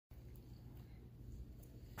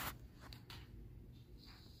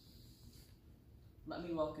Let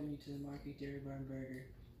me welcome you to the Margate Dairy Bar and Burger,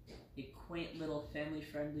 a quaint little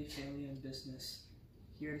family-friendly, family-owned business,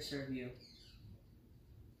 here to serve you.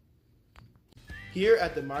 Here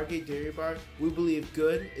at the Margate Dairy Bar, we believe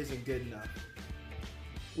good isn't good enough.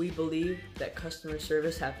 We believe that customer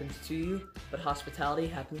service happens to you, but hospitality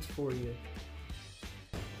happens for you.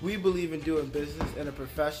 We believe in doing business in a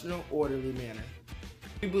professional, orderly manner.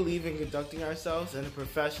 We believe in conducting ourselves in a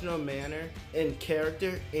professional manner, in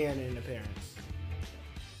character and in appearance.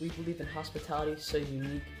 We believe in hospitality so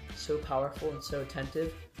unique, so powerful, and so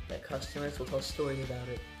attentive that customers will tell stories about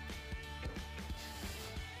it.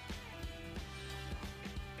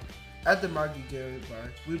 At the Margate Dairy Bar,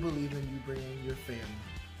 we believe in you bringing your family,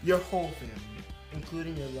 your whole family,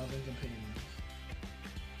 including your loving companions.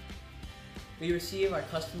 We receive our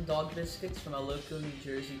custom dog biscuits from a local New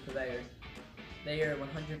Jersey purveyor. They are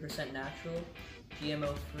 100% natural,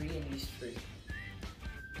 GMO-free, and yeast-free.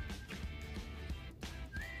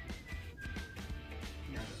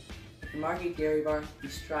 At the Margate Dairy Bar, we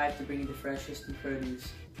strive to bring you the freshest in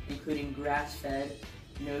produce, including grass-fed,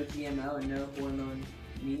 no GMO, and no hormone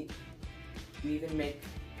meat. We even make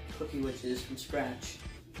cookie witches from scratch.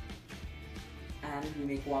 And we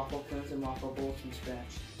make waffle cones and waffle bowls from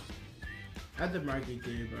scratch. At the Margate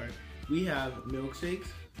Dairy Bar, we have milkshakes,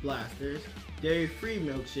 blasters, dairy-free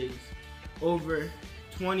milkshakes, over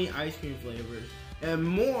 20 ice cream flavors, and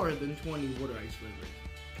more than 20 water ice flavors,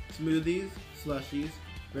 smoothies, slushies,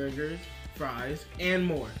 burgers, fries, and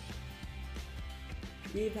more.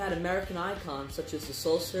 We've had American icons such as the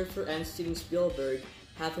Soul Surfer and Steven Spielberg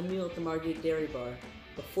have a meal at the Margate Dairy Bar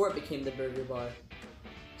before it became the Burger Bar.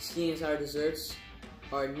 Seeing as our desserts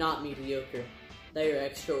are not mediocre, they are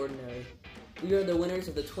extraordinary. We are the winners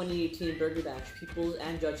of the 2018 Burger Bash People's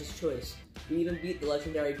and Judges' Choice. We even beat the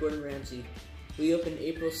legendary Gordon Ramsay. We opened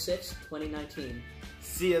April 6, 2019.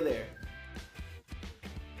 See you there.